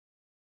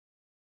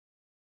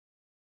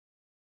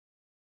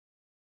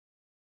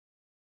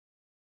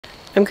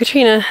I'm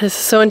Katrina, this is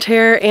So and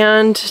Tare,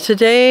 and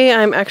today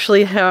I'm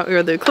actually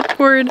the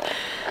clipboard.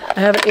 I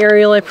have an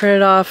aerial I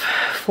printed off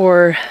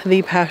for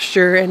the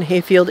pasture and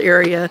hayfield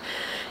area,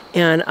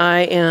 and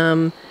I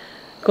am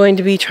going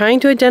to be trying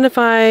to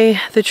identify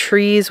the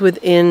trees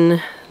within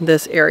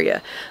this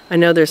area. I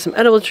know there's some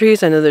edible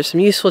trees, I know there's some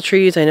useful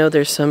trees, I know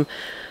there's some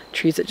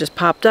trees that just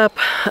popped up.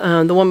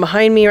 The one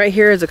behind me right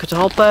here is a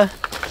catalpa,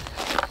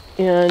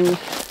 and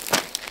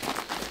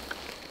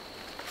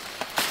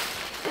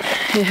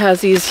it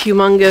has these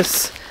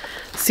humongous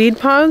seed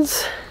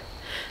pods.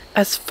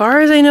 As far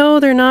as I know,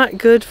 they're not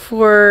good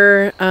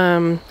for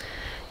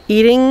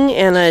eating,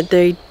 and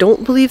they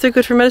don't believe they're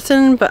good for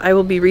medicine, but I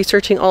will be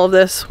researching all of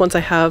this once I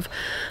have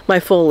my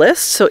full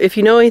list. So if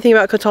you know anything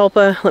about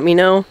catalpa, let me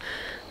know.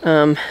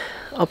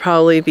 I'll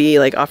probably be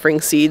like offering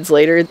seeds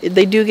later.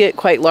 They do get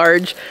quite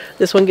large.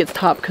 This one gets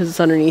topped because it's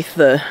underneath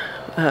the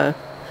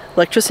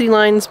electricity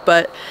lines,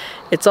 but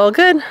it's all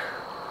good.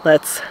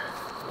 Let's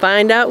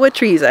find out what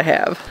trees I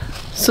have.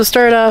 So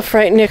start off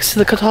right next to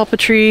the catalpa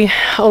tree.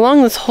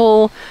 Along this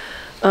whole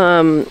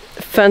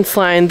fence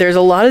line, there's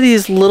a lot of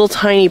these little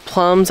tiny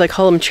plums. I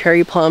call them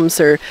cherry plums.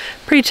 They're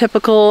pretty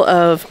typical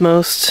of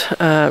most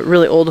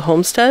really old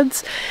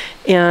homesteads,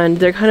 and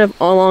they're kind of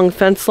all along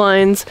fence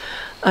lines.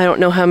 I don't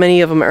know how many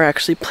of them are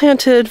actually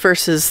planted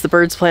versus the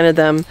birds planted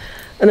them.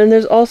 And then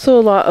there's also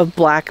a lot of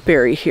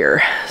blackberry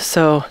here.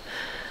 So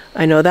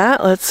I know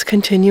that. Let's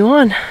continue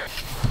on.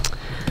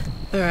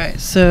 Alright,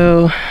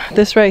 so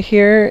this right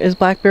here is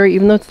blackberry.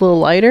 Even though it's a little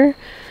lighter,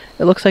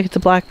 it looks like it's a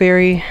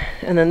blackberry.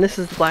 And then this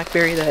is the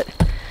blackberry that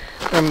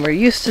we're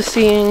used to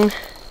seeing.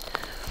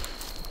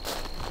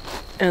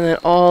 And then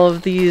all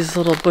of these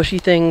little bushy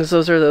things,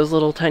 those are those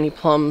little tiny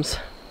plums.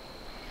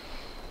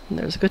 And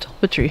there's a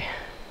catalpa tree.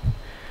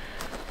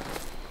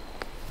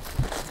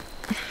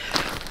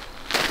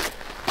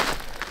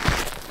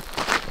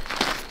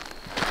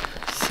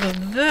 So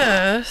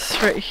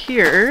this right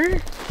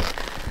here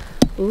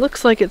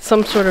looks like it's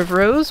some sort of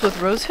rose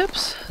with rose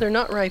hips. They're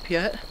not ripe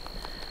yet,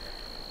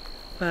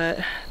 but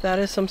that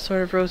is some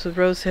sort of rose with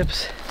rose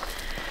hips.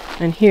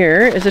 And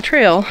here is a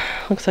trail.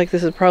 Looks like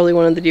this is probably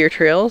one of the deer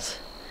trails.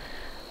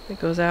 It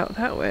goes out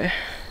that way.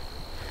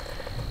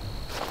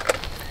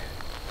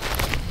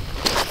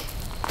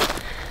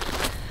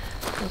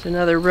 There's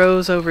another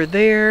rose over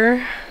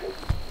there.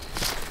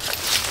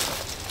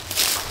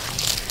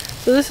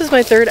 So this is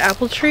my third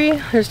apple tree.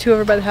 There's two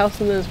over by the house,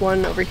 and there's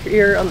one over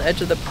here on the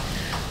edge of the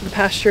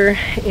pasture,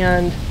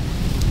 and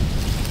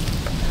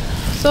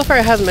so far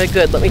it hasn't been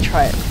good. Let me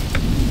try it.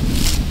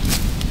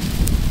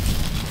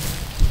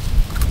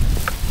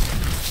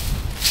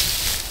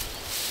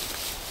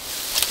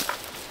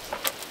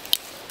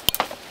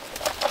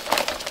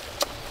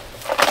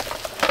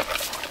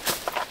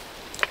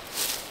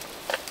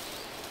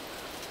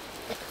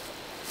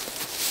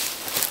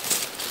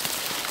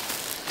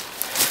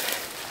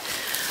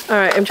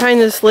 Alright, I'm trying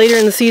this later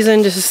in the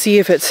season just to see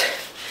if it's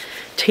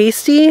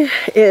tasty.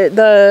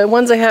 The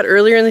ones I had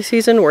earlier in the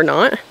season were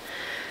not.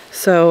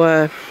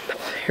 So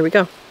here we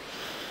go.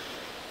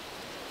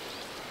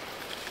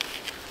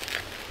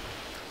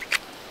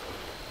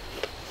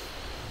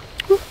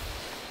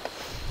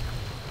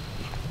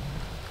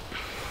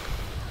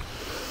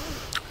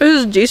 This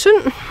is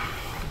decent.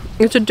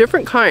 It's a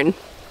different kind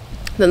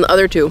than the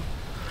other two.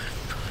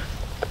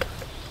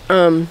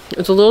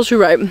 It's a little too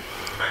ripe,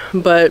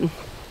 but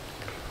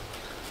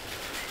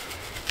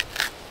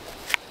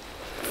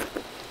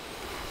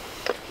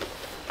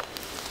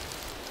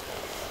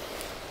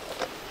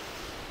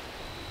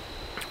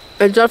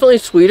it's definitely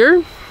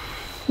sweeter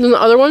than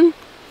the other one.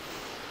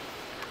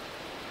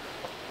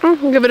 I'll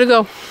give it a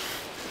go.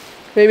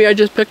 Maybe I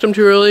just picked them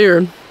too early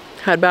or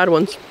had bad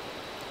ones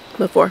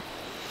before.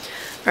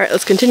 Alright,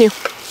 let's continue.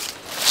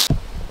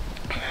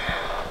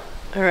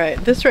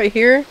 Alright, this right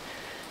here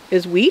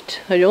is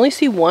wheat. I only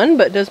see one,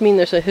 but it does mean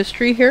there's a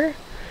history here,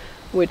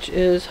 which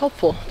is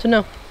helpful to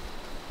know.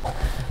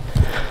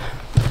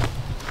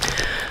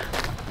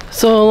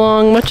 So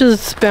along much of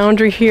this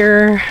boundary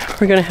here,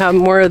 we're going to have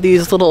more of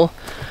these little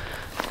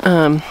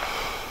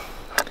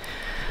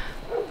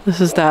this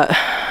is that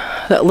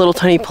little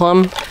tiny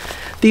plum.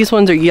 These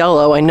ones are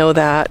yellow, I know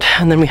that.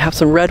 And then we have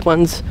some red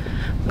ones.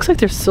 Looks like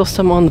there's still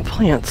some on the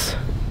plants.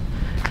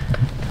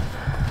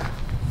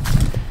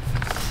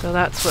 So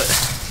that's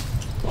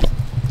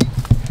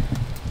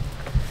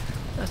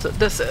what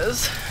this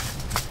is.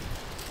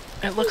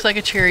 It looks like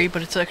a cherry,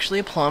 but it's actually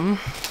a plum.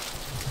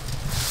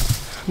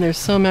 And there's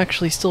some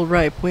actually still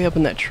ripe way up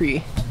in that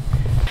tree.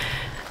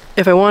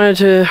 If I wanted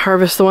to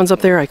harvest the ones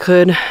up there, I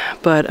could,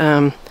 but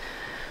I'm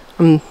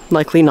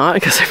likely not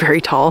because they're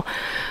very tall.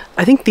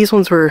 I think these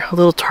ones were a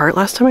little tart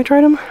last time I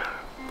tried them.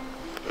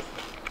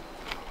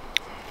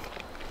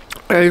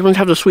 These ones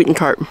have the sweet and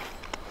tart.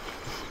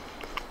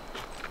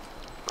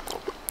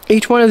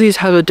 Each one of these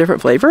has a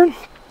different flavor,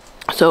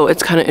 so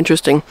it's kind of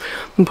interesting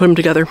when put them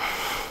together.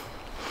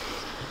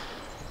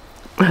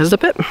 Has the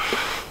pit.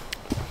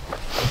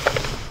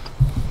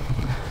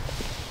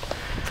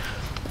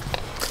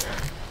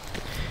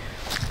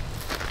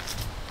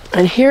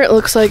 And here it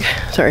looks like,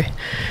 sorry,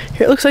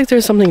 here it looks like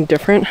there's something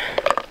different.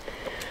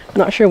 I'm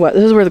not sure what.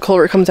 This is where the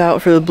culvert comes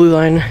out for the blue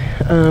line.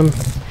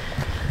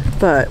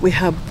 But we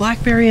have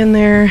blackberry in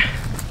there.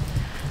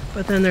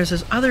 But then there's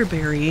this other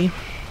berry.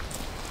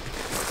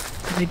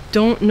 I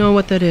don't know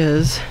what that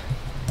is.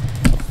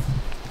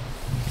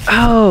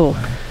 Oh.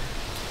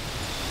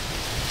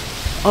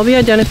 I'll be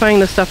identifying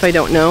the stuff I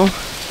don't know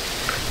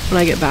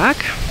when I get back.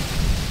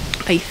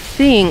 I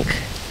think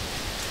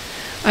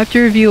I have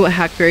to review what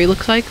hackberry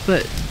looks like,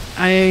 but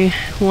I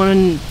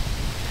want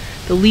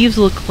the leaves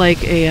look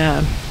like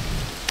a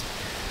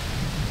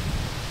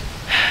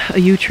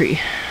yew tree.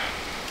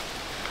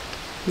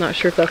 Not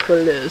sure if that's what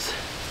it is.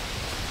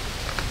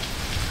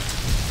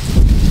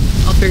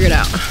 I'll figure it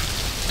out.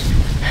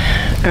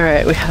 All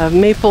right, we have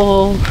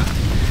maple,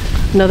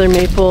 another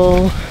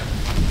maple,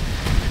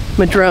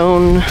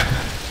 madrone.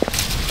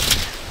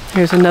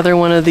 Here's another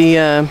one of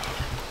the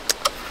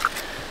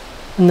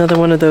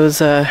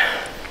those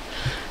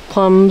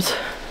plums.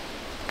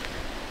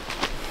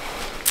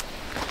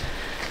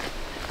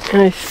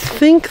 And I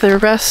think the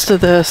rest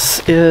of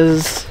this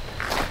is,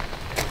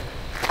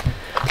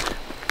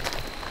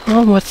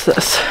 oh, what's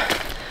this?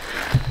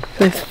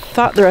 I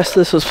thought the rest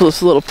of this was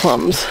those little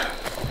plums,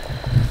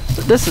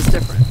 but this is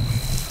different.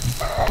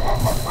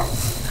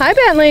 Hi,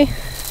 Bentley.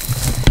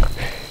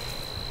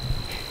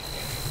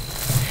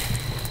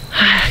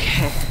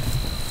 Okay.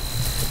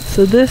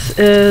 So this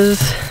is,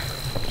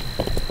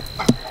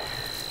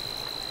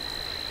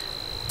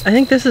 I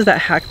think this is that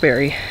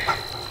hackberry.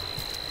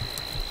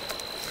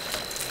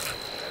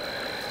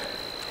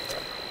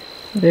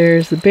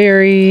 There's the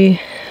berry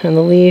and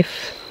the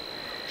leaf.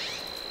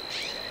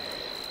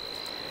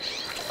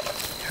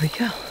 There we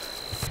go.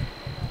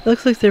 It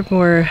looks like there are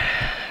more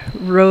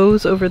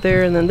rows over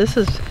there, and then this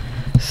is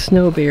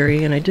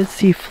snowberry, and I did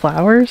see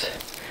flowers.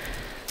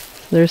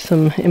 There's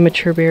some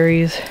immature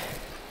berries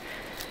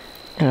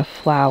and a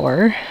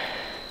flower.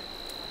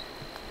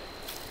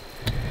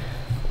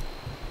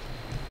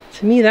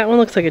 To me, that one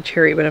looks like a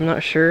cherry, but I'm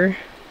not sure.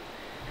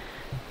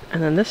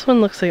 And then this one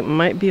looks like it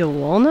might be a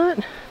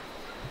walnut.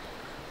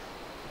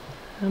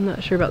 I'm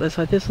not sure about this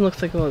one. This one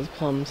looks like one of those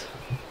plums.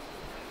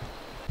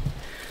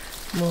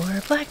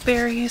 More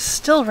blackberries,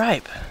 still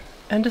ripe.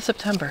 End of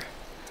September.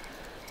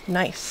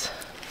 Nice.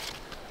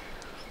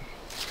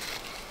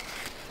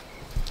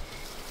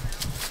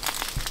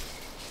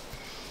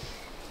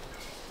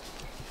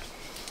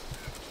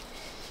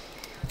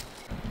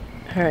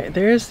 Alright,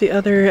 there's the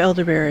other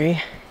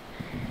elderberry.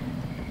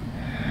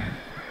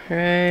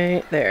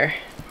 Right there.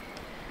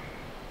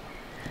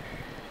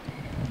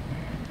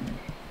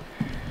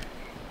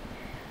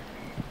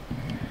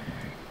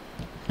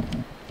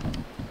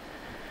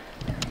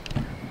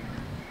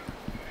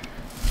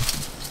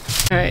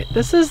 Alright,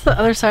 this is the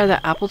other side of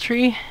the apple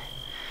tree.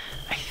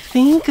 I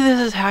think this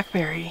is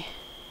hackberry.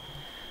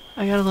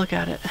 I gotta look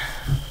at it.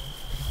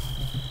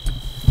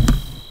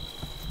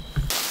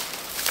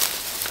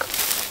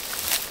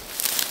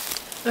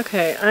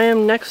 Okay, I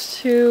am next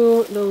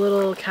to the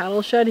little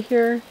cattle shed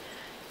here,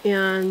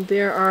 and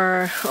there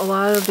are a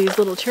lot of these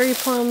little cherry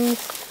plums,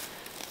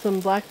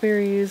 some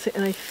blackberries,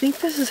 and I think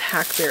this is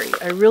hackberry.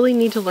 I really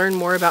need to learn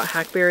more about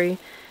hackberry.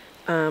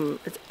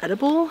 It's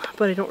edible,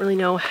 but I don't really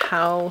know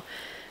how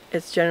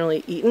it's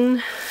generally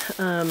eaten.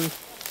 I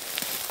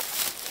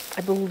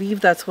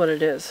believe that's what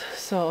it is.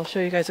 So I'll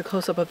show you guys a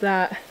close-up of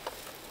that.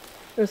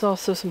 There's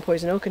also some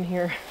poison oak in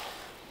here.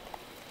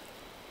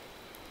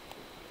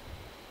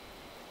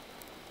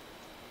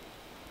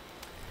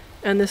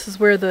 And this is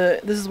where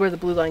the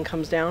blue line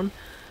comes down.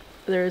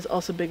 There's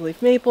also big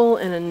leaf maple,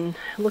 and then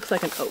it looks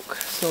like an oak.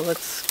 So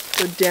let's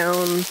go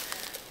down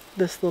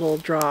this little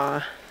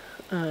draw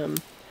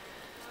and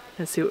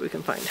see what we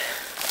can find.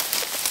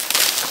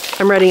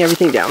 I'm writing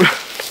everything down.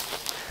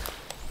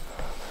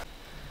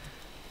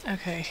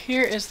 Okay,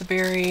 here is the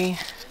berry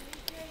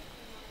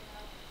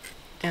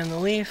and the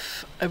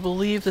leaf. I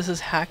believe this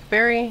is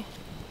hackberry.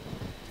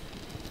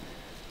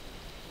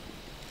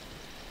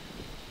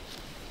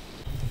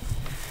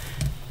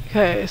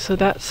 Okay, so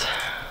that's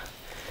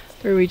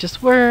where we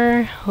just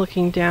were,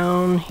 looking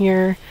down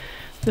here.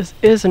 This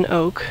is an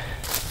oak.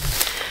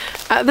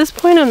 At this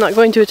point, I'm not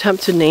going to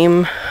attempt to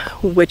name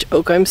which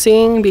oak I'm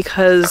seeing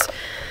because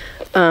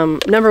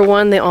number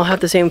one, they all have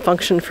the same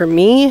function for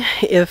me.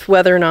 If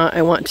whether or not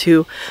I want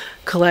to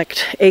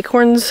collect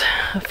acorns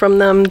from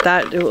them,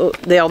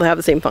 they all have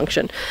the same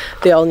function.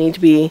 They all need to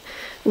be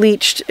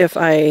leached if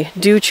I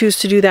do choose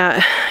to do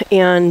that.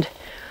 And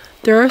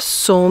there are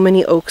so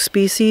many oak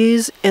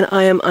species, and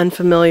I am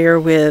unfamiliar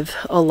with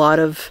a lot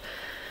of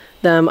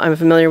them. I'm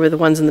familiar with the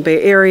ones in the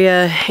Bay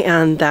Area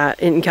and that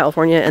in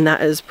California, and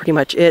that is pretty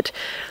much it.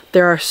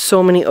 There are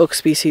so many oak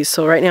species.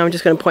 So right now I'm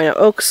just going to point out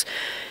oaks.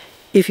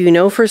 If you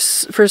know for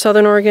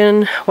Southern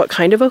Oregon what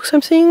kind of oaks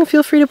I'm seeing,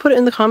 feel free to put it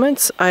in the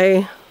comments.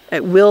 I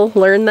will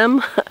learn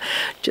them,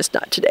 just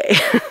not today.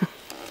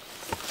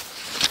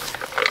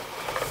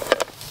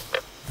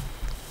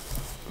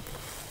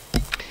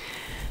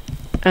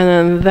 And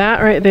then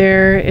that right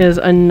there is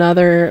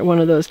another one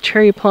of those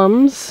cherry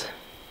plums.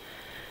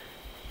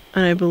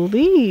 And I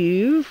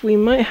believe we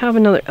might have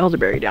another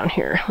elderberry down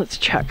here. Let's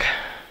check.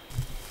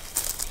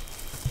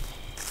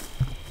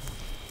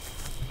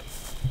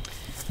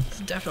 This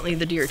is definitely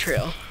the deer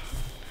trail.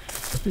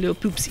 Little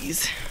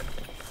poopsies.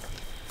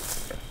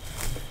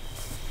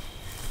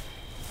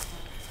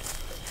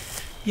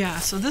 Yeah,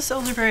 so this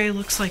elderberry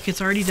looks like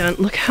it's already done.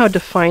 Look how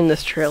defined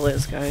this trail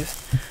is,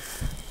 guys.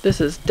 This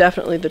is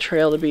definitely the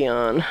trail to be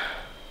on.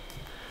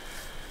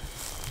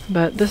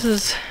 But this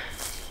is...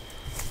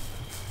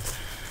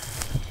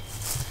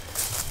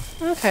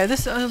 Okay,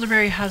 this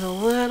elderberry has a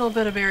little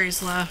bit of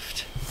berries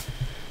left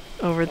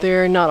over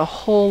there, not a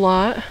whole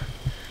lot.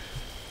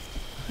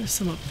 There's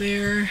some up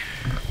there.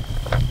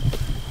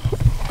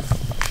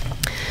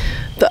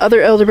 The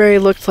other elderberry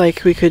looked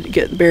like we could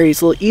get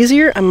berries a little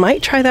easier. I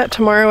might try that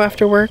tomorrow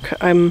after work.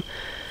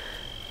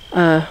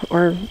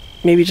 Or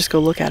maybe just go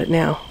look at it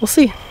now. We'll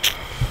see.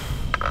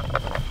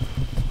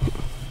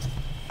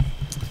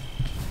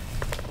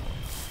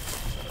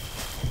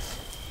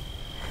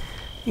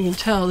 You can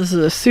tell this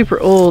is a super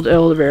old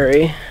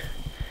elderberry.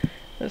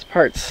 There's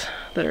parts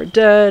that are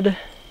dead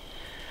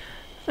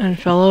and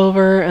fell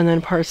over, and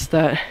then parts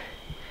that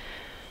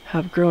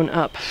have grown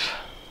up.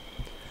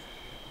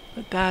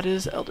 But that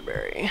is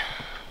elderberry.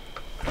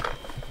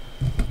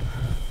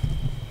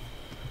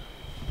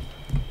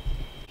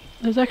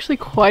 There's actually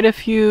quite a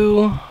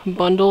few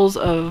bundles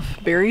of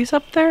berries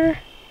up there.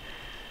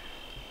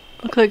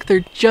 Look like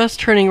they're just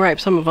turning ripe,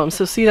 some of them.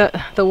 So see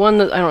that, the one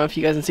that, I don't know if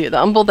you guys can see it,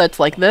 the umbel that's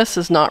like this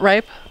is not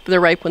ripe, but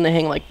they're ripe when they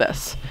hang like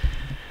this.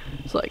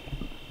 It's like,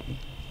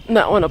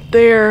 that one up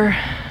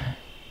there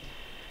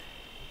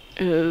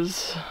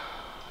is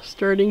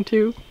starting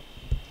to,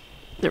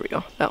 there we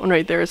go, that one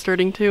right there is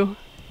starting to.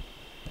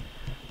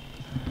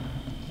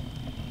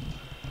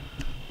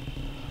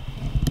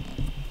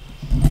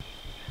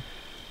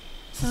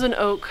 This is an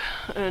oak,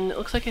 and it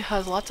looks like it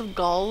has lots of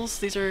galls.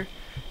 These are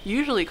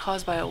usually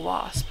caused by a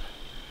wasp,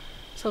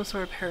 some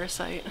sort of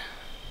parasite.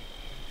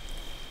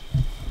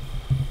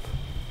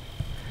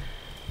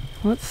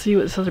 Let's see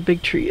what this other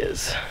big tree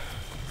is.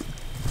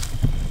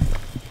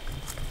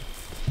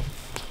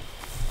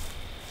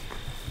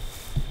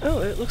 Oh,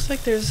 it looks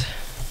like there's...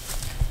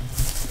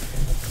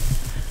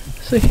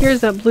 So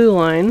here's that blue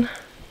line.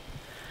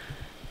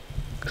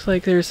 Looks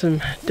like there's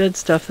some dead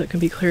stuff that can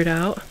be cleared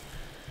out.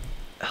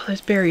 Oh,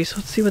 there's berries.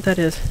 Let's see what that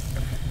is.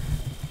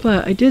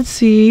 But I did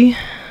see,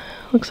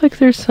 looks like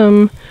there's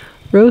some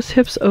rose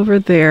hips over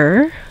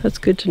there. That's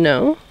good to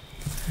know.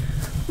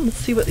 Let's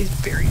see what these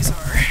berries are.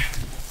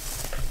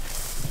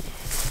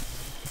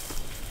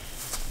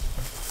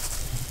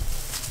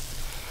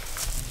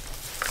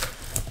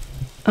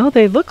 Oh,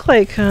 they look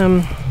like,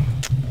 let's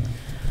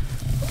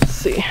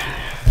see.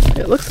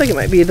 It looks like it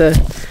might be the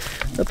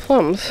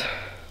plums.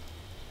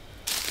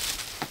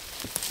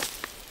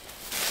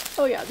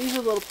 Oh yeah, these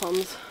are little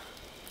plums.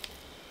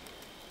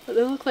 But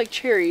they look like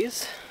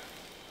cherries.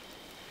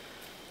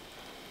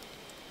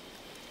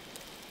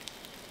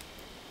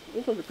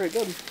 These ones are pretty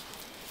good.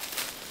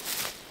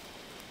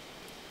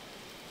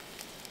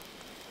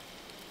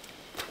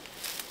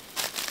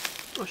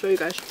 I'll show you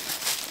guys.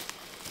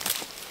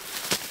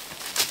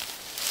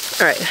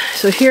 Alright,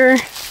 so here's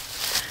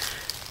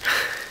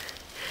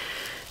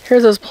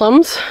those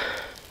plums.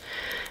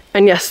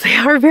 And yes, they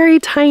are very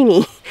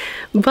tiny,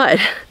 but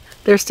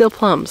they're still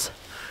plums.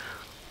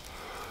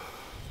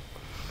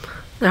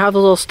 They have a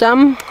little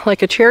stem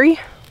like a cherry.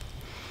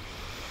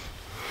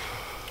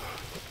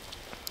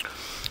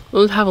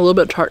 Those have a little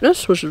bit of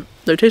tartness, which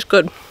they taste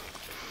good.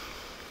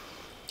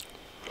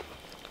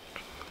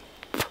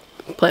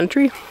 Plant a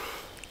tree.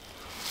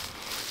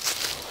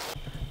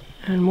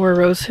 And more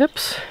rose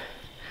hips.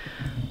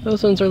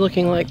 Those ones are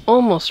looking like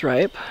almost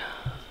ripe.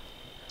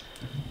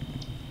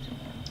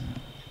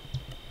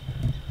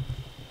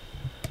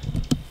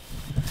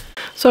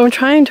 So I'm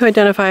trying to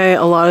identify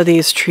a lot of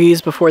these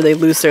trees before they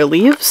lose their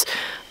leaves.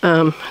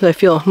 I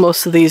feel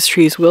most of these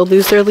trees will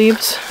lose their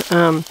leaves.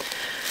 I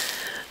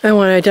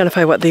want to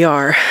identify what they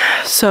are.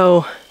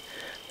 So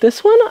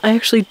this one, I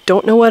actually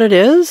don't know what it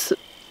is.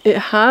 It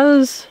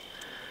has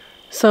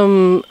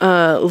some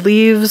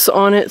leaves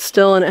on it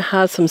still, and it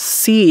has some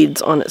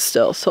seeds on it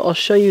still. So I'll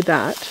show you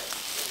that.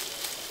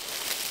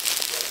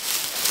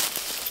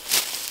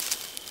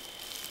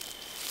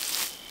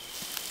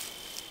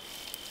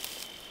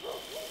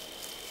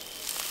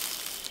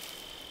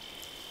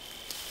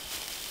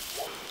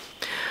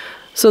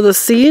 So the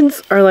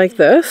seeds are like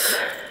this,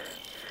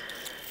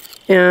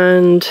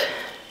 and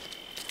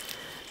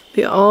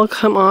they all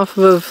come off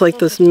of like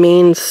this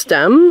main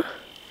stem,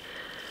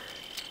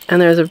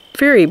 and there's a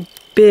very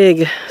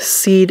big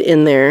seed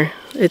in there.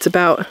 It's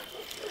about,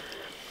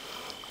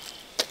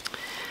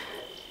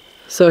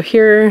 so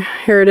here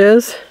it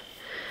is,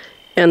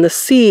 and the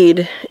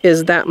seed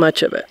is that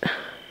much of it,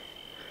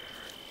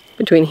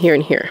 between here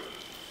and here.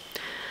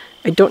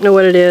 I don't know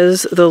what it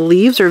is. The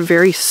leaves are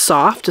very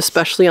soft,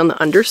 especially on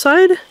the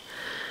underside.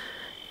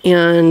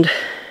 And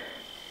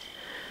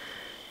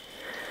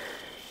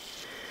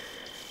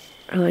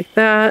are like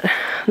that.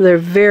 They're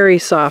very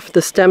soft.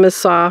 The stem is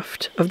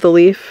soft of the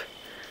leaf.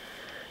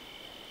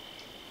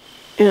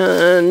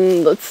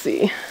 And let's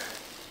see.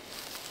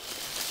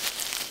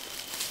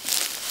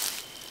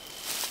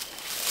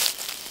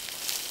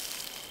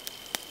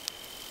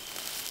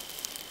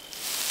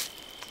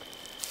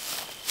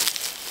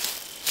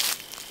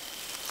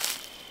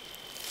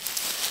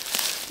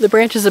 The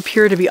branches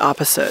appear to be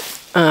opposite.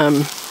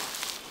 It's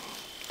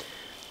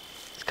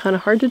kind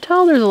of hard to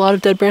tell. There's a lot of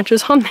dead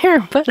branches on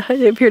there, but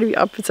they appear to be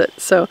opposite.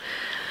 So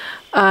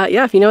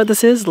yeah, if you know what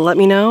this is, let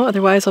me know.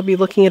 Otherwise, I'll be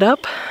looking it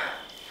up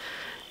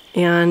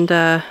and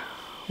we'll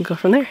go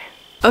from there.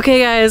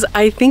 Okay guys,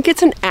 I think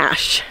it's an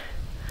ash.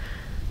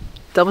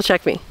 Double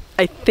check me.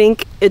 I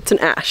think it's an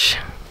ash.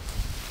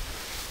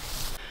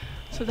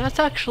 So that's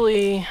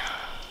actually,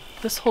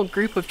 this whole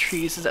group of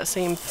trees is that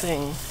same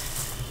thing.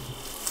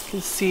 You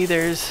can see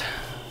there's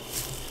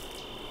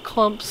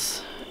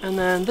clumps, and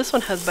then this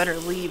one has better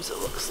leaves, it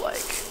looks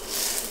like.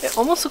 It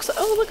almost looks like,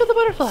 oh, look at the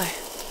butterfly.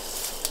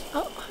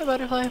 Oh, hi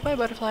butterfly, bye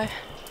butterfly.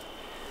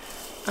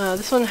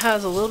 This one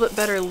has a little bit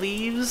better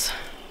leaves.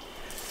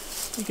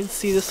 You can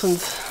see this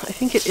one's, I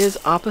think it is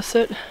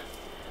opposite.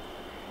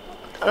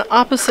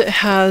 Opposite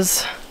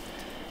has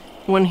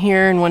one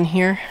here and one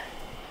here.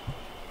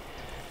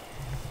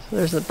 So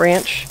there's the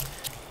branch.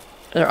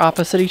 They're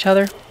opposite each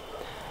other.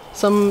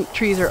 Some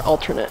trees are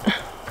alternate.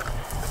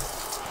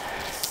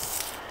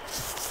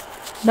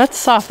 That's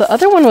soft. The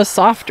other one was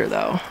softer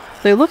though.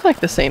 They look like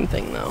the same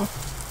thing though.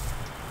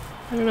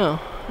 I don't know.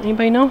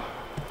 Anybody know?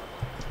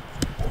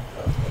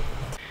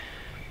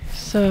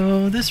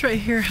 So this right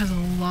here has a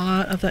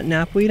lot of that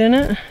knapweed in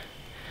it.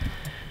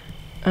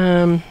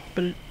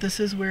 But this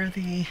is where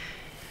the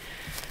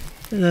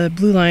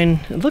blue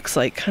line, it looks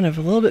like kind of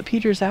a little bit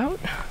peters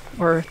out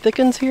or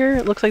thickens here.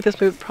 It looks like this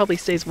probably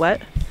stays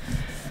wet.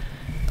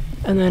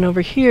 And then over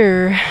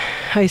here,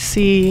 I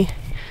see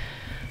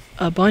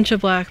a bunch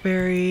of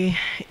blackberry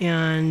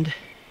and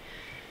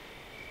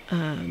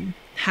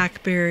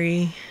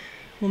hackberry.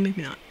 Well,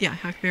 maybe not. Yeah,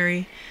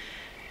 hackberry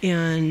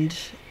and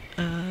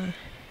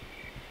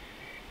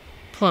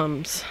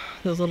plums,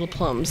 those little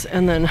plums.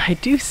 And then I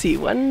do see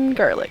one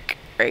garlic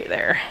right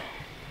there.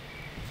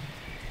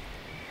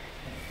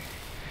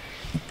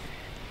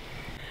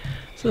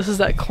 So this is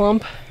that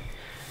clump.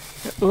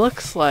 It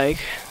looks like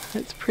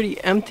it's pretty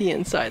empty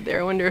inside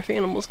there. I wonder if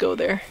animals go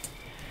there.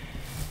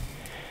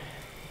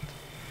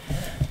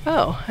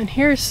 Oh, and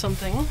here's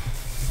something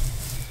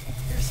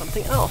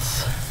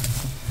else.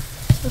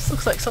 This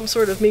looks like some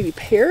sort of maybe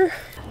pear.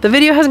 The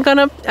video hasn't gone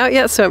out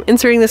yet, so I'm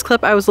inserting this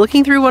clip. I was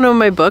looking through one of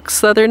my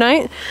books the other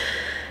night,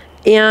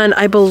 and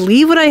I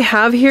believe what I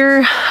have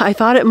here, I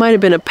thought it might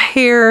have been a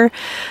pear,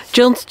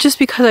 just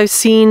because I've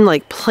seen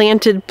like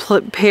planted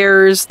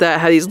pears that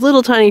have these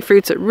little tiny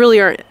fruits that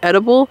really aren't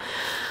edible.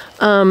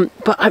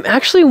 But I'm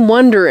actually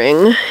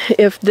wondering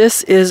if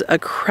this is a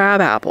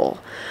crabapple.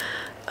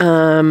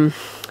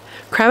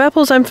 Crab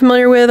apples I'm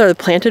familiar with are the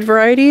planted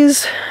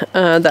varieties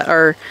that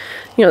are,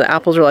 you know, the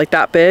apples are like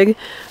that big.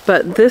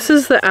 But this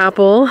is the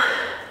apple,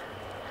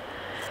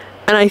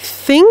 and I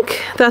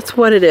think that's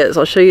what it is.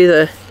 I'll show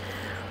you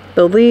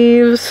the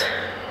leaves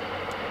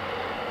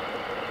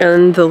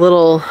and the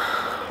little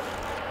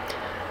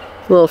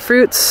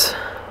fruits.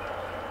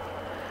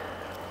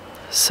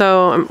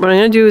 So what I'm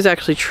going to do is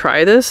actually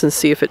try this and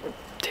see if it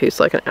tastes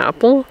like an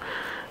apple.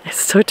 It's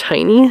so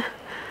tiny.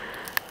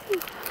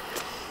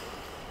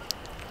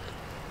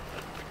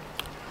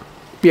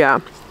 Yeah,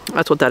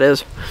 that's what that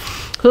is.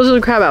 So this is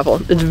a crab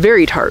apple. It's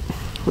very tart,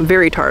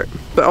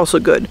 but also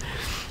good.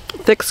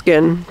 Thick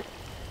skin,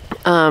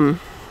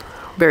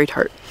 very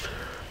tart.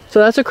 So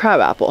that's a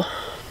crab apple.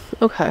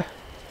 Okay.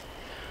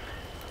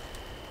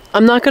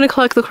 I'm not going to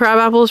collect the crab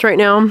apples right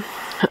now.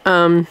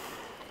 All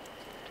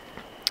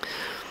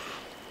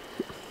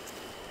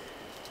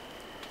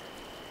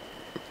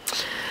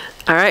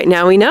right,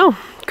 now we know.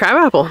 Crab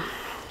apple.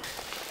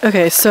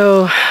 Okay,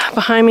 so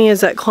behind me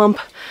is that clump.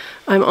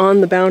 I'm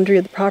on the boundary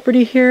of the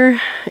property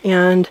here,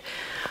 and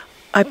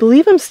I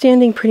believe I'm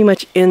standing pretty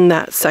much in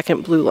that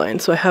second blue line.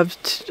 So I have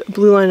a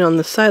blue line on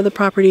the side of the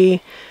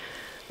property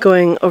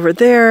going over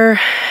there,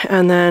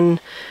 and then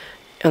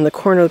on the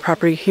corner of the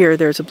property here,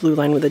 there's a blue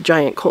line with a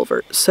giant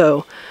culvert.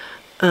 So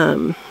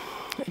I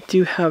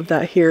do have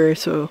that here.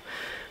 So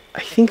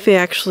I think they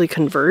actually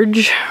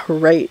converge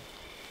right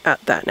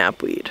at that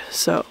knapweed.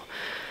 So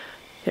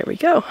there we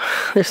go.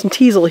 There's some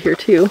teasel here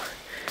too.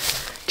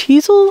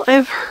 Teasel,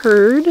 I've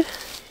heard.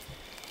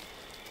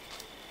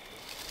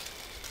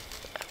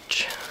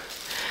 Ouch.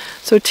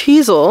 So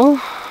teasel,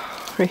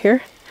 right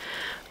here,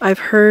 I've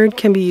heard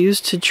can be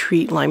used to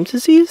treat Lyme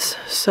disease.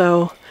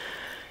 So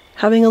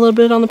having a little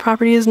bit on the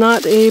property is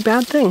not a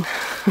bad thing.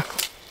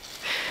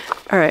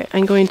 All right,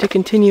 I'm going to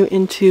continue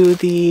into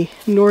the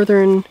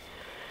northern,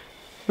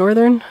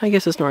 I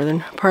guess it's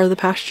northern part of the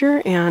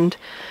pasture, and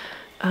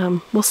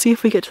we'll see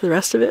if we get to the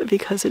rest of it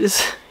because it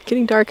is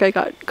getting dark. I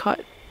got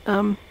caught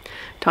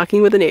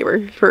talking with a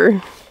neighbor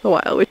for a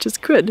while, which is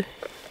good.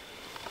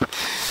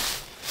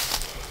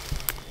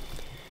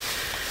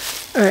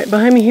 All right,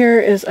 behind me here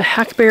is a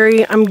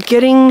hackberry. I'm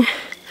getting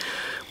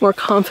more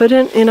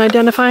confident in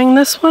identifying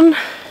this one.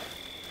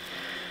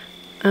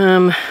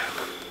 I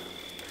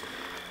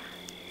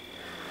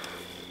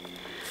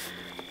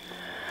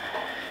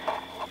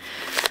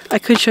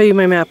could show you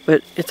my map,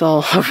 but it's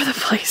all over the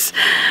place.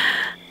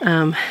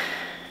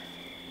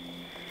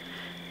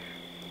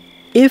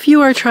 If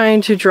you are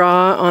trying to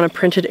draw on a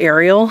printed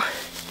aerial,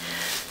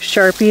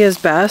 Sharpie is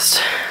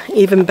best,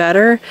 even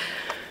better.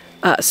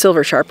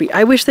 Silver Sharpie.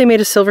 I wish they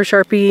made a silver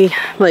Sharpie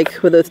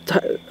like with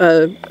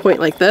a point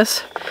like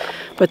this,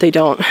 but they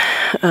don't.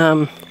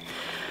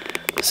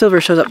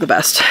 Silver shows up the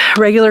best.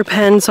 Regular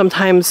pen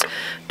sometimes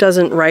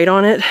doesn't write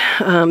on it.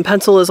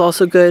 Pencil is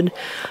also good,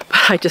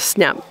 but I just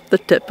snap the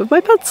tip of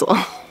my pencil.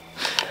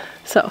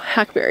 So,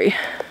 hackberry.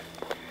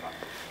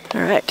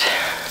 All right.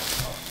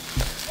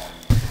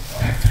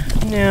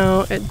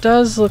 Now, it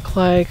does look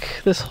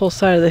like this whole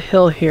side of the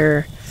hill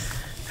here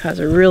has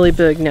a really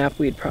big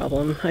knapweed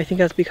problem. I think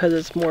that's because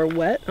it's more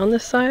wet on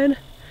this side.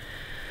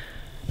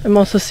 I'm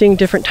also seeing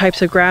different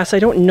types of grass. I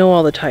don't know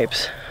all the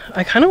types.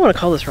 I kind of want to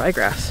call this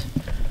ryegrass.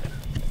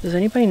 Does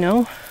anybody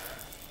know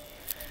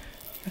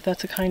if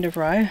that's a kind of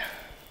rye?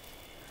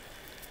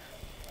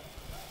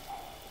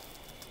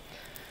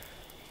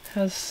 It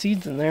has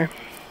seeds in there.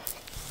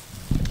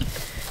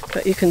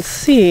 But you can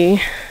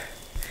see,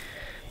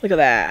 look at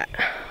that.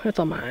 That's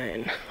all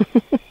mine.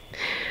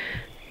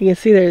 You can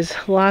see there's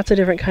lots of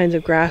different kinds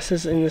of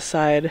grasses in this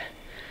side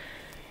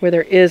where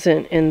there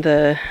isn't in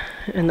the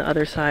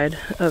other side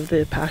of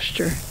the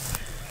pasture,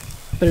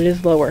 but it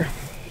is lower.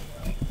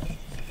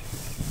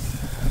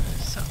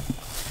 So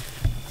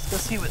let's go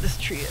see what this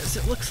tree is.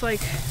 It looks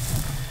like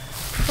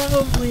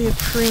probably a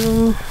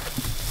prune,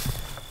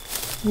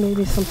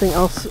 maybe something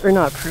else, or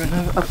not prune,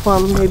 a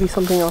plum, maybe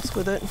something else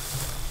with it.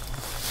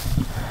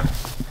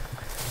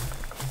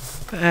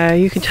 But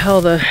you can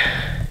tell this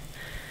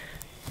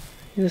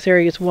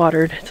area gets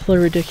watered. It's a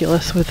little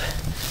ridiculous with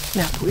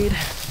knapweed.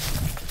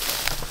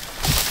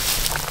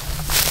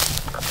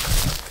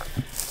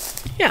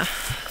 Yeah,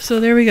 so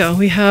there we go.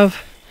 We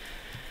have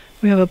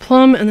a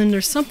plum, and then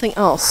there's something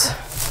else.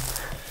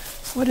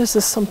 What is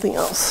this something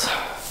else?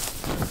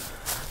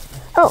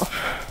 Oh,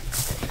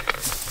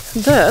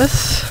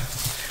 this.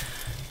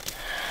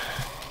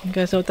 You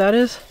guys know what that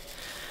is?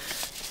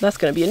 That's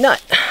gonna be a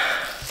nut.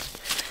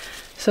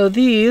 So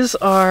these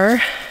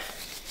are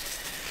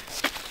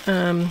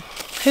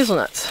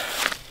hazelnuts.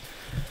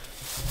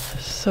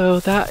 So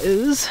that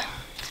is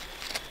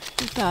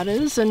what that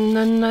is, and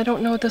then I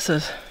don't know what this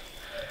is.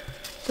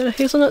 Is that a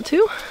hazelnut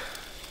too?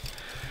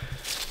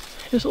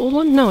 This old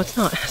one? No, it's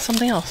not. It's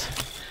something else.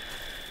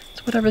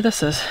 It's whatever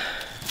this is.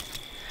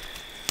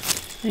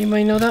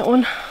 Anybody know that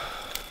one?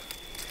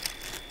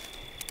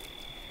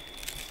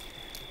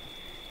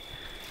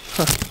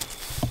 Huh.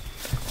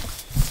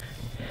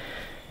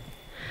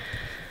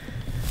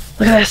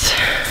 Look at this.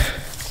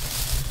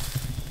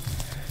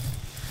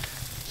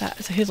 That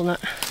is a hazelnut.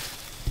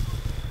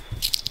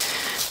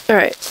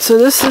 Alright, so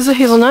this is a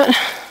hazelnut.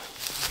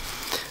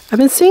 I've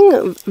been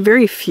seeing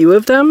very few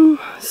of them,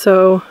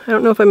 so I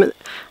don't know if I'm at,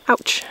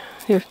 ouch,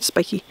 here,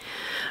 spiky.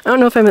 I don't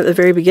know if I'm at the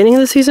very beginning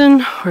of the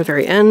season or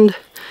very end,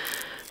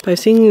 but I've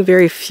seen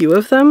very few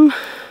of them.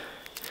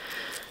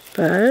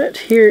 But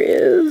here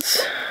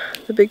is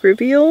the big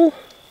reveal.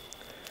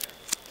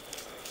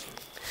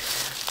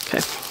 Okay,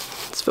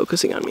 it's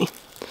focusing on me.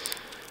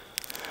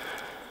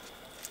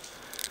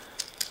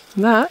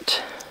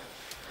 That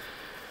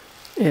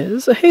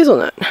is a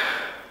hazelnut.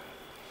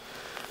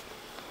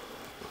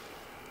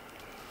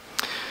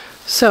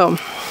 So,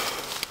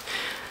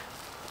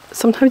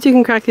 sometimes you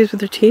can crack these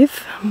with your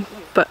teeth,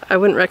 but I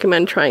wouldn't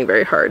recommend trying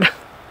very hard.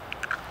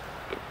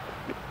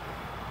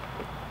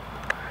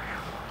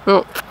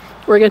 Oh,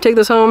 we're gonna take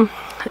this home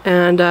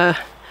and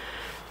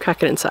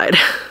crack it inside.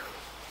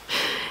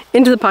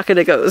 Into the pocket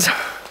it goes.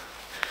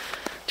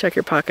 Check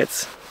your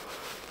pockets.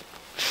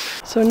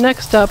 So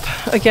next up,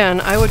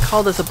 again, I would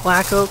call this a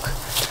black oak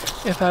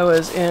if I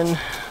was in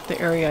the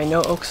area I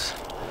know oaks,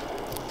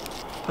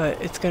 but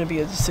it's going to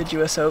be a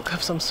deciduous oak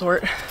of some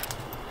sort.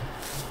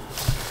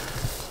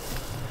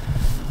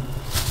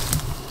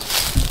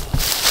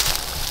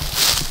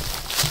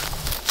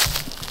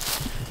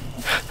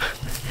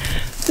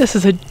 This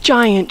is a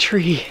giant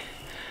tree.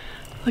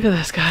 Look at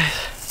this, guys.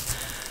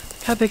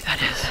 Look how big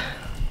that is.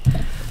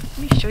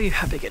 Let me show you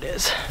how big it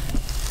is.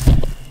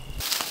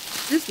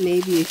 This may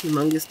be a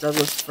humongous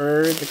Douglas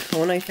fir. The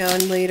cone I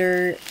found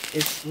later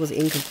was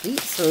incomplete,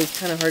 so it's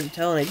kind of hard to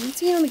tell, and I didn't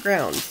see it on the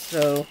ground,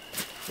 so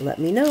let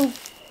me know.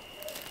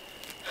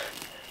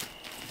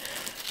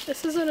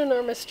 This is an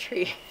enormous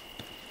tree.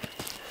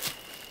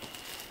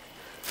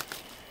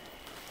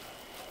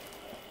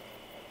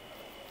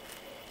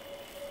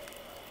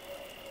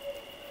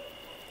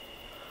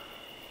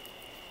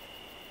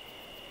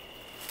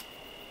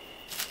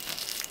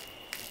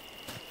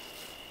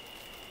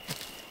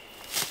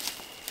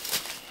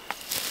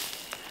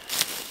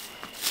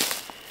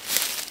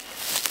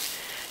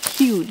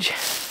 Huge.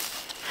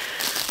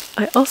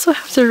 I also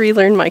have to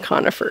relearn my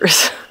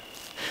conifers.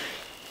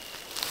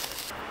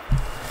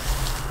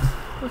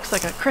 Looks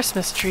like a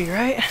Christmas tree,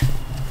 right?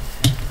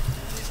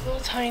 These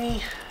little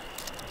tiny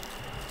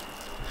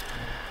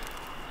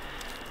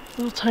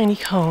Little tiny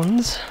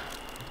cones.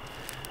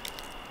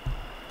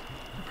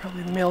 They're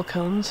probably the male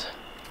cones.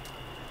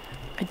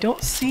 I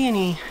don't see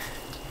any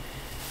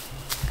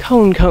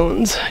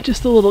cones,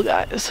 just the little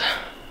guys.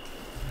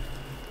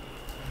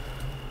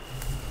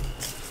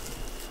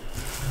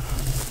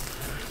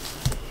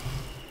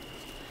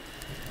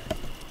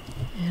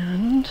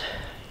 And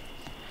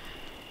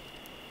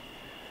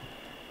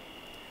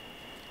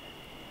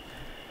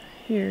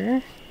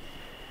here,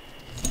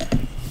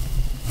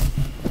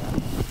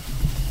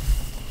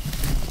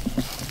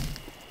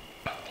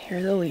 here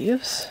are the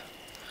leaves.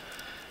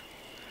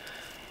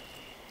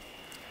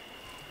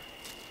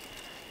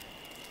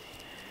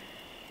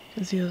 You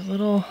can see those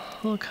little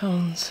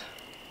cones.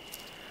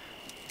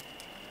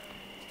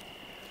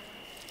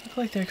 Look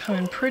like they're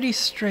coming pretty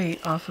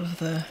straight off of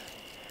the,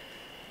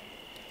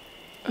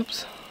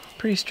 oops,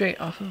 pretty straight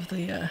off of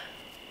the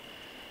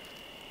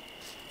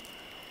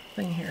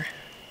thing here.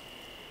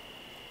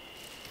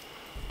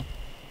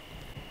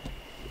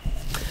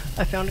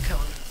 I found a cone.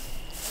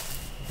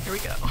 Here we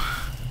go.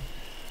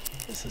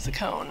 This is a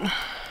cone.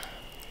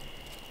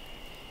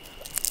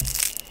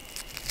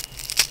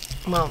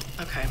 Well,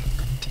 okay.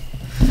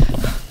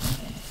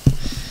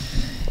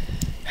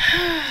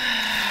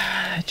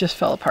 It just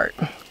fell apart.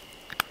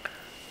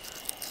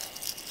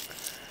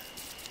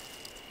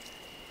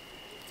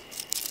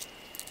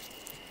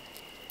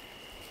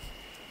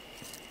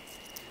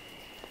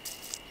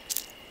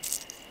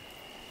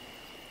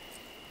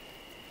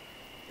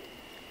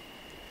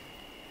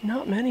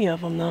 Not many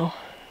of them, though.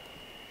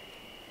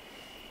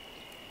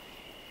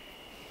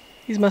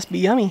 These must be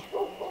yummy.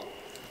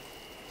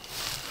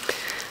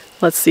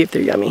 Let's see if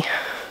they're yummy.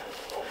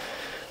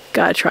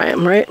 Gotta try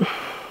them, right?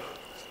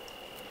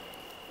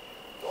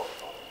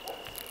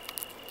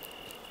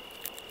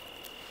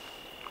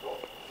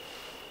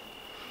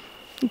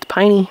 It's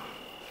piney.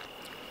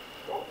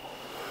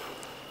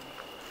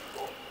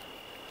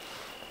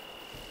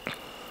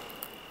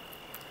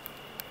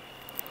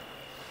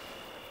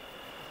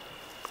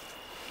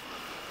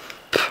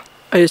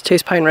 I just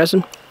taste pine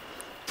resin.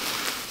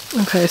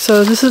 Okay,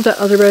 so this is the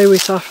elderberry we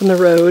saw from the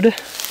road,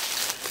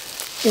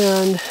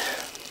 and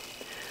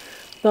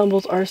the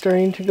umbels are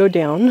starting to go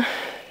down.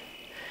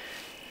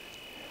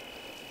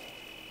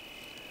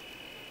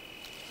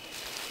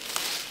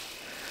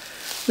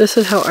 This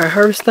is how I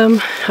harvest them.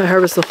 I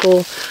harvest the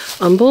whole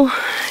umbel,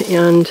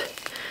 and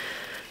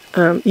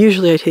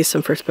usually I taste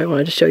them first, but I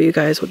wanted to show you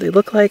guys what they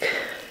look like.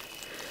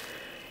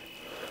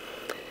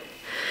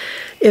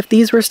 If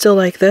these were still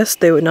like this,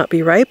 they would not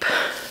be ripe.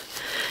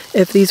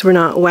 If these were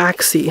not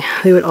waxy,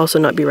 they would also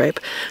not be ripe.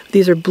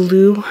 These are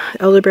blue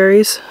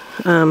elderberries.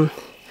 You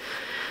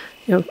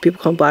know,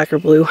 people call them black or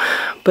blue,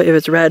 but if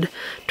it's red,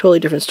 totally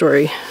different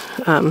story.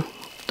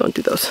 Don't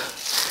do those.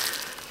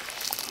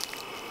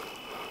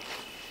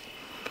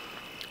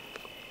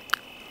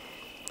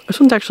 This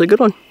one's actually a good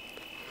one.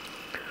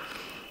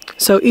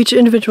 So each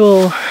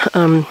individual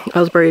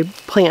elderberry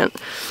plant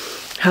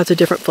has a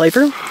different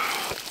flavor,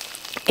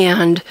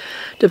 and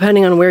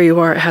depending on where you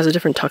are, it has a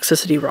different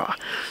toxicity raw.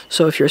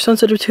 So if you're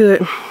sensitive to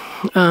it,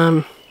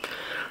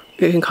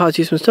 it can cause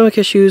you some stomach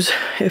issues.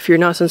 If you're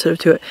not sensitive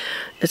to it,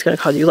 it's going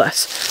to cause you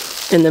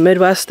less. In the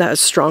Midwest, that is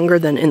stronger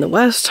than in the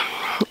West,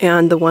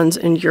 and the ones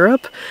in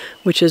Europe,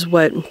 which is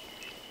what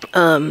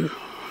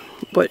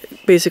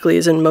basically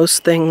is in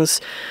most things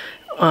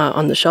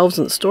on the shelves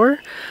in the store,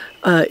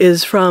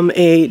 is from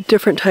a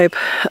different type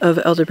of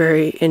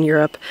elderberry in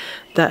Europe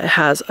that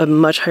has a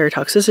much higher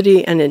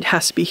toxicity, and it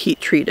has to be heat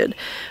treated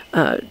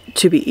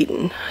to be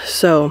eaten.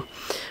 So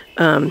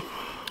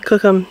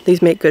cook them.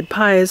 These make good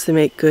pies. They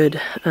make good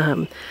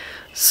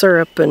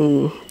syrup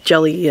and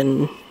jelly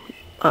and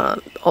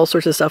all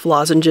sorts of stuff.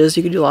 Lozenges.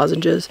 You can do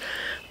lozenges.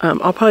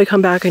 I'll probably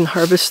come back and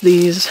harvest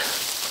these.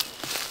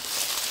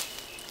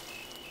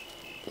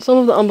 Some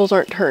of the umbels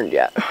aren't turned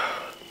yet.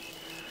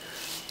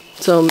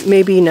 So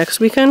maybe next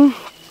weekend,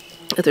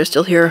 if they're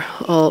still here,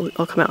 I'll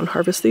come out and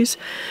harvest these,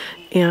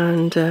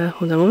 and well,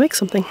 then we'll make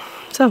something.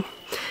 So,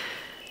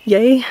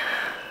 yay!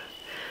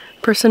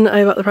 Person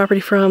I bought the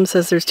property from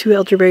says there's 2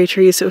 elderberry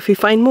trees, so if you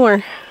find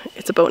more,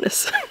 it's a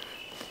bonus.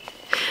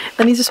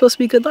 And these are supposed to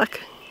be good luck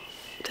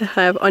to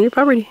have on your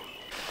property.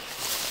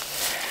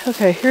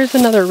 Okay, here's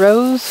another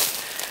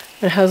rose.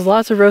 It has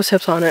lots of rose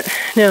hips on it.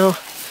 Now,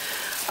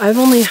 I've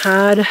only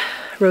had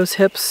rose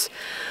hips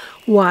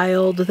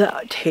wild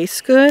that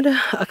taste good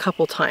a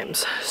couple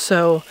times,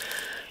 so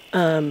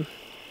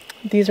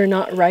these are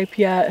not ripe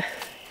yet.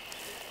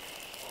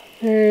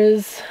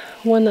 There's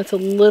one that's a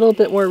little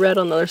bit more red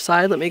on the other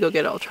side. Let me go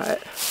get it. I'll try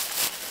it.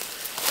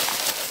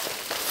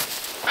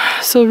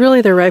 So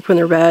really they're ripe when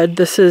they're red.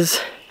 This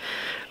is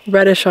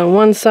reddish on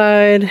one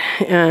side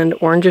and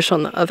orangish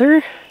on the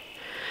other,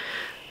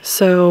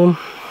 so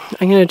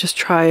I'm gonna just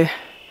try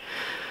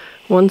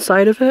one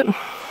side of it.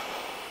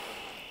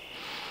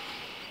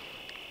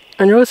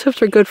 And rose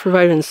hips are good for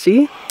vitamin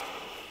C.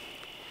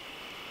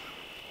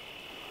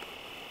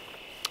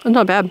 It's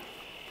not bad.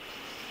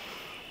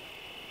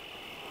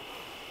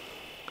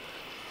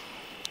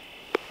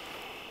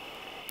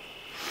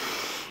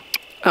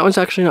 That one's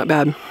actually not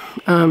bad.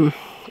 So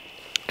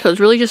it's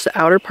really just the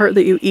outer part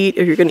that you eat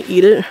if you're going to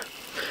eat it.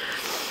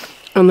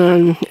 And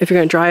then if you're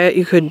going to dry it,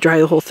 you could dry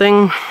the whole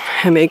thing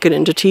and make it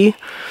into tea.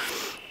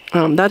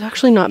 That's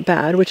actually not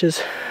bad, which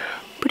is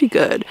pretty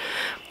good.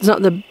 It's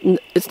not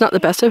the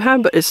best I've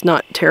had, but it's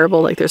not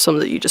terrible. Like there's some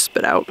that you just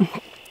spit out.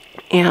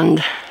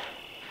 And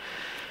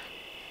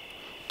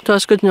so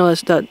it's good to know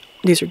that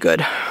these are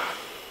good.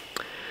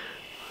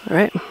 All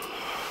right,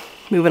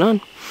 moving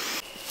on.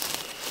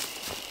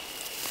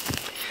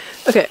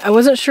 Okay, I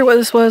wasn't sure what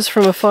this was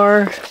from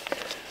afar.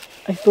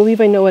 I believe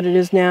I know what it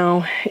is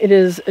now. It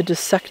is a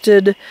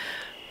dissected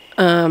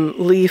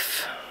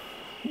leaved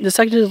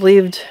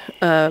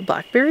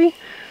blackberry.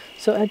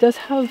 So it does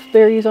have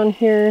berries on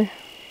here.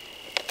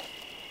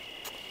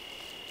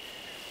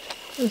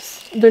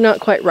 They're not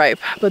quite ripe,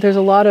 but there's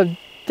a lot of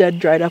dead,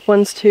 dried up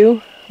ones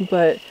too.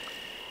 But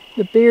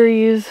the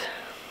berries,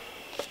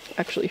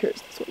 actually,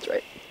 this one's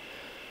right.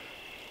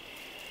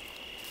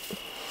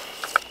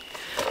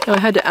 Now I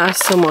had to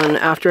ask someone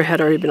after I had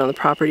already been on the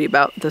property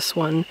about this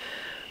one.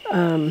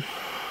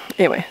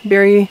 Anyway,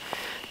 berry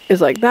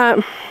is like that.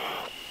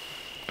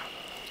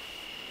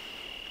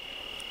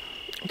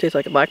 It tastes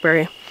like a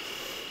blackberry.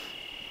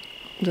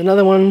 There's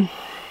another one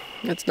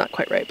that's not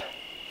quite ripe.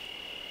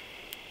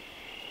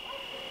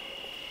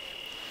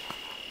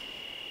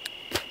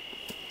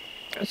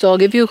 So I'll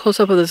give you a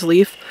close-up of this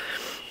leaf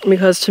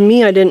because to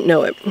me I didn't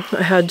know it.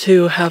 I had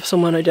to have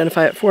someone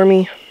identify it for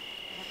me.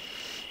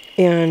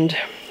 And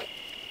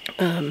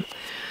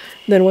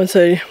then once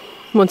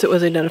it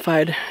was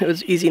identified, it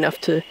was easy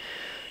enough to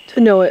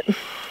know it.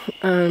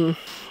 In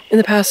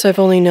the past, I've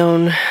only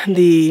known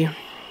the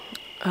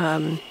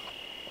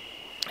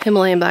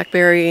Himalayan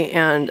blackberry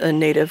and a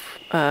native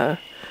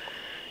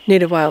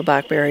wild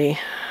blackberry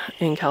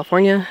in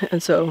California,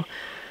 and so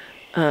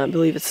I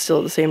believe it's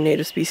still the same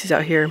native species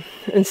out here,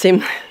 and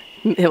same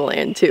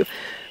Himalayan too.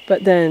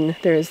 But then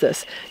there's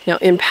this. Now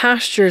in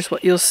pastures,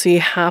 what you'll see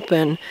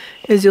happen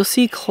is you'll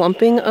see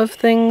clumping of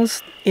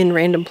things in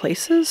random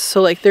places.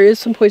 So like there is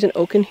some poison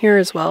oak in here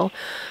as well.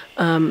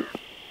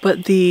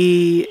 But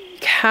the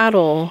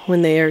cattle,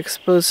 when they are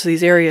exposed to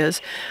these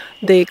areas,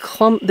 they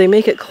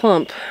make it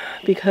clump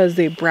because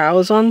they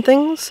browse on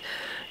things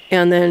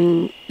and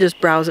then just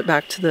browse it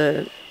back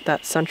to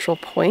that central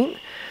point.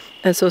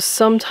 And so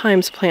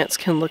sometimes plants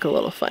can look a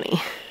little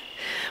funny.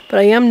 But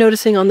I am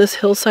noticing on this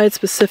hillside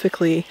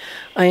specifically,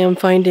 I am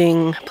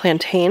finding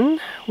plantain,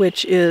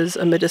 which is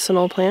a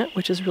medicinal plant,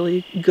 which is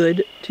really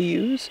good to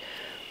use.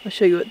 I'll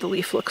show you what the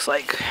leaf looks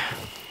like.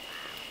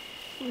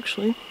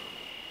 Actually.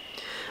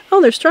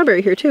 Oh, there's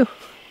strawberry here too.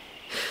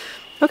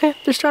 Okay,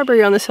 there's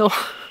strawberry on this hill.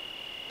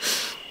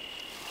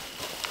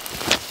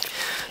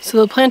 So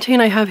the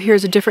plantain I have here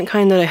is a different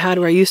kind that I had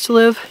where I used to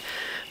live.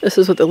 This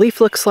is what the leaf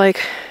looks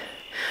like.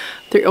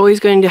 They're always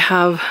going to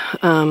have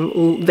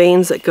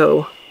veins that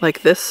go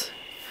like this.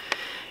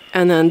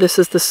 And then this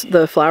is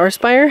the flower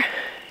spire.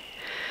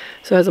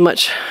 So it has a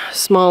much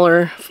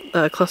smaller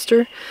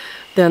cluster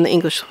than the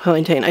English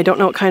plantain. I don't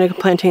know what kind of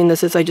plantain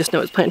this is, I just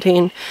know it's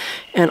plantain.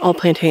 And all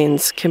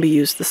plantains can be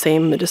used the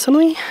same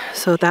medicinally.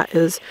 So that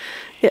is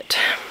it.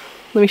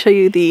 Let me show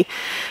you the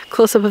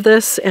close-up of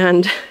this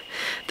and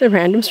the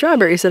random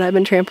strawberries that I've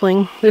been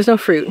trampling. There's no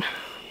fruit,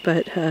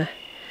 but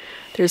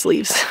there's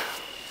leaves.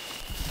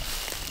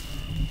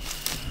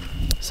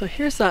 So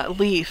here's that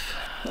leaf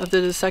of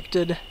the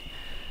dissected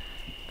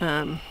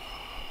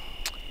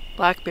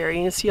blackberry.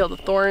 You can see all the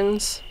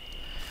thorns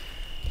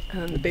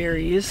and the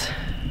berries.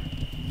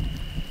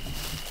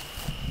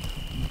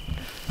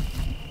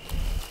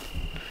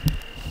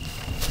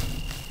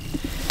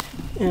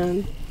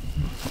 And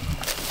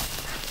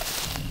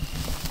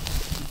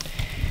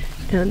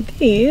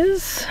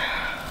these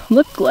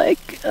look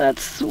like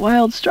that's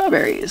wild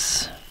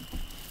strawberries.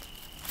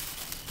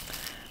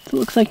 That's what it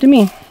looks like to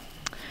me.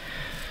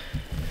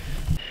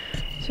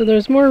 So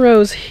there's more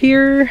rows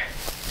here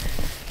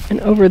and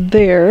over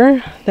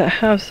there that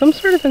have some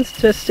sort of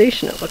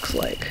infestation, it looks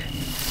like.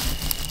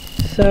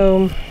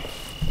 So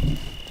I'm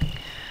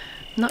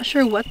not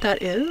sure what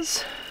that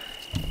is,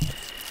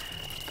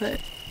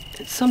 but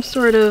it's some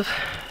sort of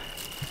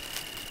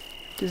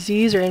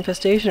disease or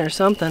infestation or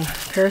something.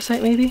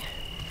 Parasite maybe?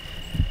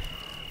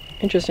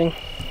 Interesting.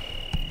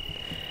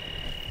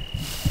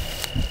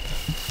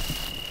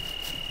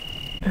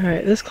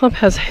 Alright, this clump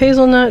has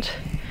hazelnut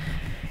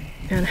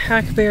and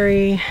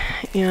hackberry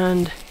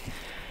and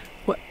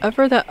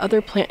whatever that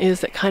other plant is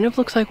that kind of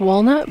looks like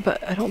walnut,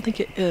 but I don't think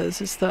it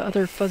is. It's the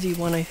other fuzzy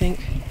one, I think.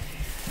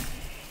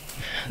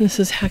 This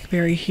is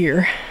hackberry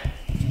here.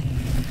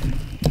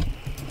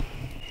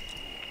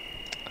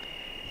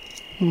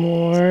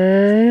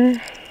 More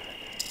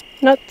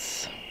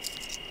nuts.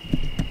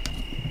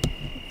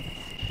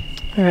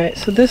 Alright,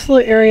 so this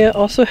little area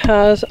also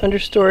has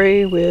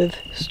understory with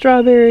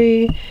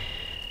strawberry,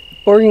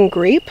 Oregon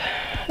grape,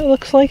 it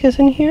looks like, is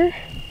in here,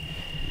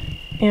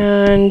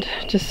 and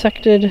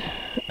dissected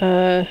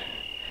leaf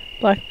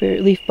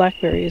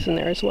blackberries in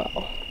there as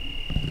well.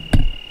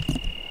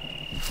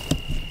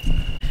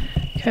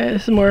 Okay,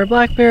 this is more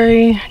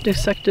blackberry,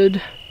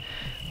 dissected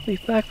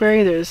leaf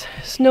blackberry. There's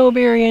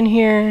snowberry in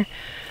here.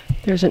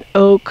 There's an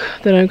oak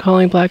that I'm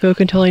calling black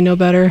oak until I know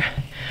better.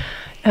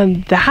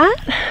 And that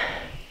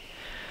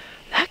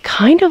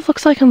kind of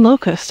looks like a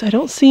locust. I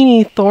don't see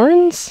any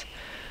thorns,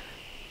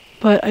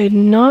 but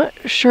I'm not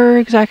sure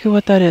exactly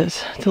what that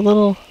is. It's a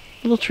little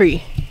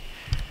tree.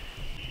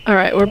 All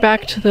right, we're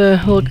back to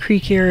the little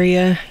creek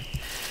area,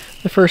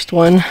 the first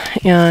one,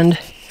 and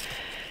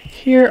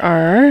here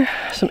are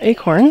some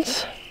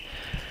acorns.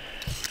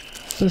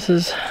 This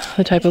is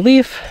the type of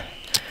leaf.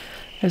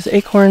 There's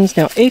acorns.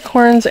 Now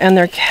acorns and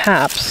their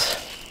caps.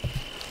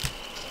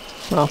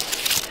 Well,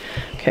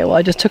 okay, well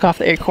I just took off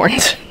the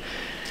acorns.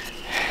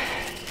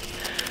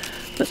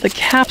 But the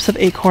caps of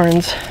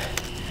acorns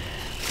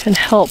can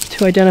help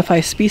to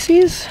identify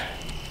species.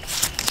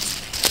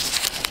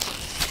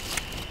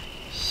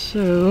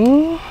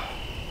 So,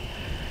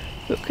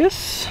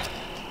 focus.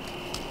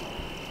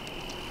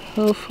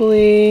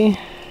 Hopefully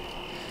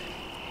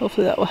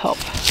that will help.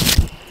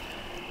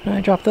 And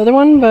I dropped the other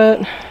one,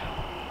 but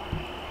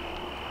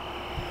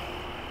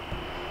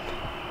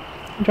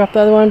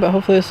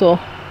hopefully this will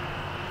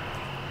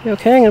be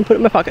okay. I'm gonna put it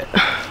in my pocket.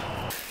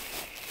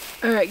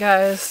 All right,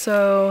 guys,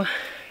 so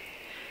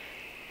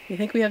you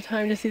think we have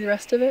time to see the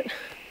rest of it?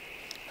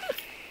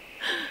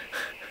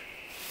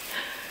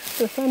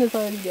 The sun is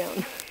already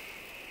down.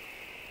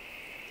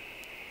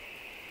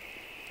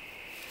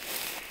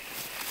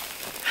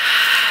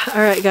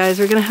 All right, guys,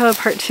 we're gonna have a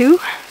part 2.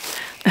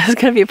 This is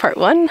gonna be a part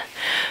 1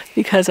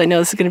 because I know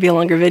this is gonna be a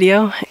longer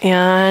video,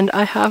 and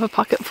I have a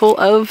pocket full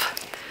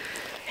of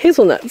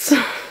hazelnuts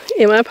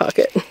in my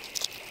pocket.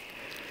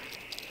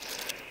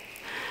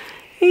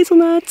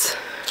 Hazelnuts.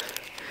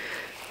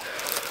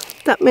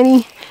 That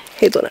many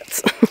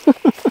hazelnuts.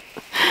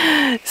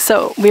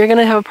 So we're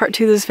gonna have a part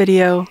 2 of this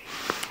video.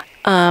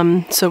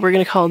 So we're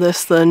gonna call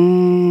this the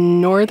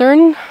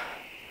northern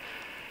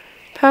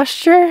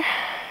pasture.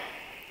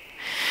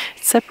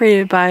 It's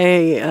separated by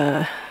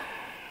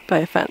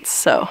a fence,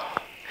 so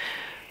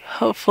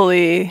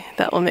hopefully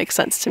that will make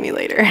sense to me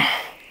later.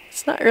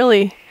 It's not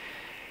really,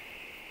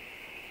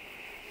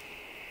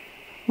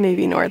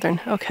 maybe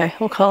northern. Okay,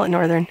 we'll call it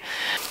northern.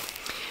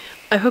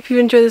 I hope you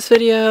enjoyed this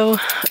video.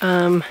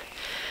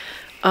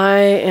 I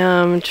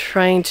am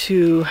trying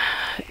to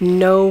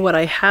know what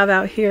I have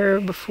out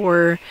here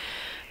before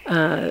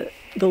the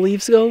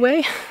leaves go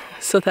away,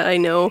 so that I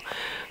know,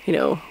 you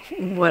know,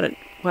 what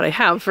I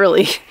have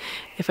really.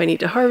 If I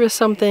need to harvest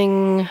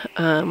something,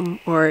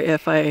 or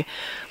if I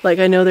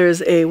know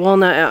there's a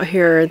walnut out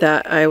here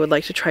that I would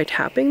like to try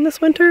tapping this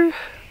winter,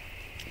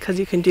 because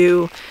you can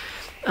do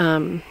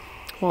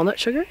walnut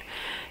sugar,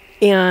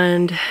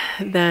 and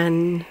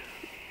then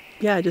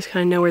yeah, just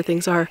kind of know where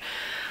things are.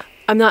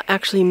 I'm not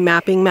actually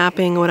mapping.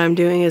 What I'm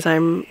doing is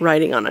I'm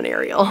writing on an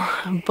aerial,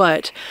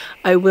 but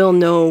I will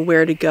know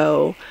where to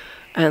go.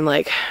 And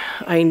like,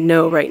 I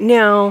know right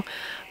now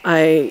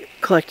I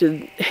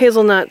collected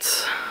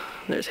hazelnuts.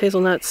 There's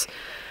hazelnuts.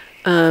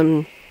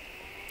 I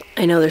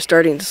know they're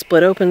starting to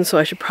split open, so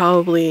I should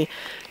probably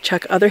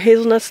check other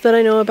hazelnuts that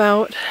I know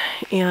about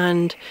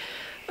and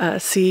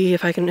see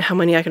if I can, how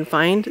many I can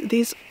find.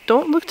 These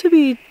don't look to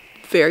be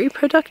very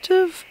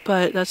productive,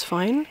 but that's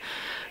fine.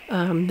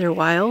 They're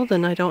wild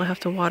and I don't have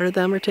to water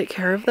them or take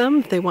care of them.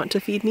 If they want to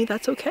feed me,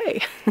 that's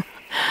okay.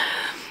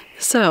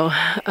 So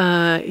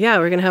yeah,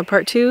 we're gonna have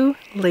part 2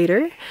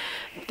 later.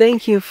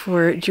 Thank you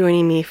for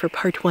joining me for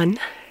part 1.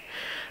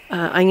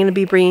 I'm going to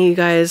be bringing you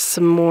guys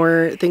some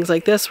more things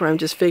like this where I'm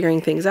just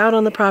figuring things out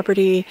on the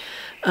property.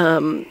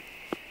 And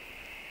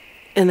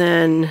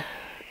then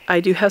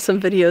I do have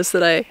some videos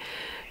that I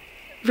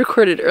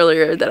recorded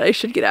earlier that I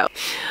should get out.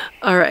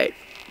 All right.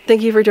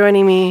 Thank you for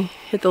joining me.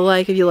 Hit the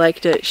like if you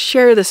liked it.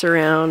 Share this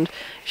around.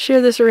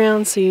 Share this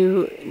around so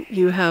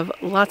you have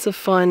lots of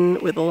fun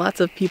with lots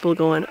of people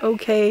going,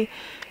 okay,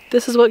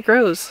 this is what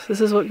grows.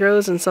 This is what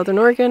grows in Southern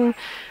Oregon.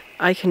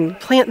 I can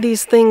plant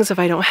these things if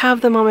I don't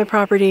have them on my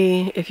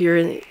property, if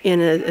you're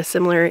in a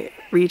similar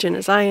region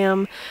as I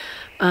am.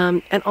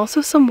 And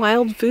also some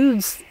wild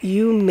foods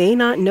you may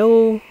not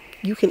know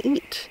you can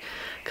eat.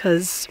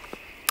 Because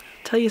I'll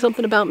tell you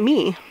something about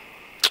me.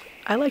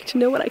 I like to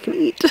know what I can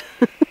eat.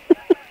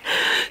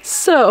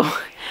 So,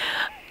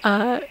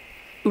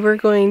 we're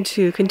going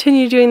to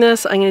continue doing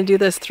this. I'm going to do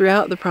this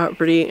throughout the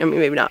property. I mean,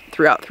 maybe not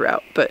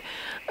throughout, but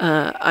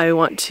I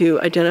want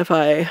to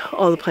identify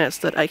all the plants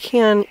that I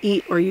can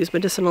eat or use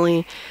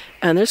medicinally.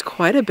 And there's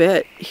quite a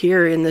bit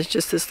here in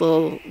this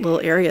little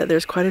area.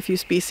 There's quite a few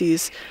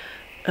species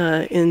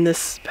in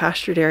this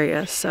pastured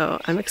area,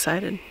 so I'm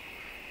excited.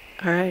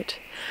 All right.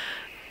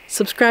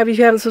 Subscribe if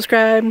you haven't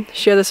subscribed,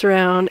 share this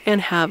around,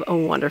 and have a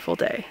wonderful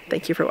day.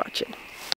 Thank you for watching.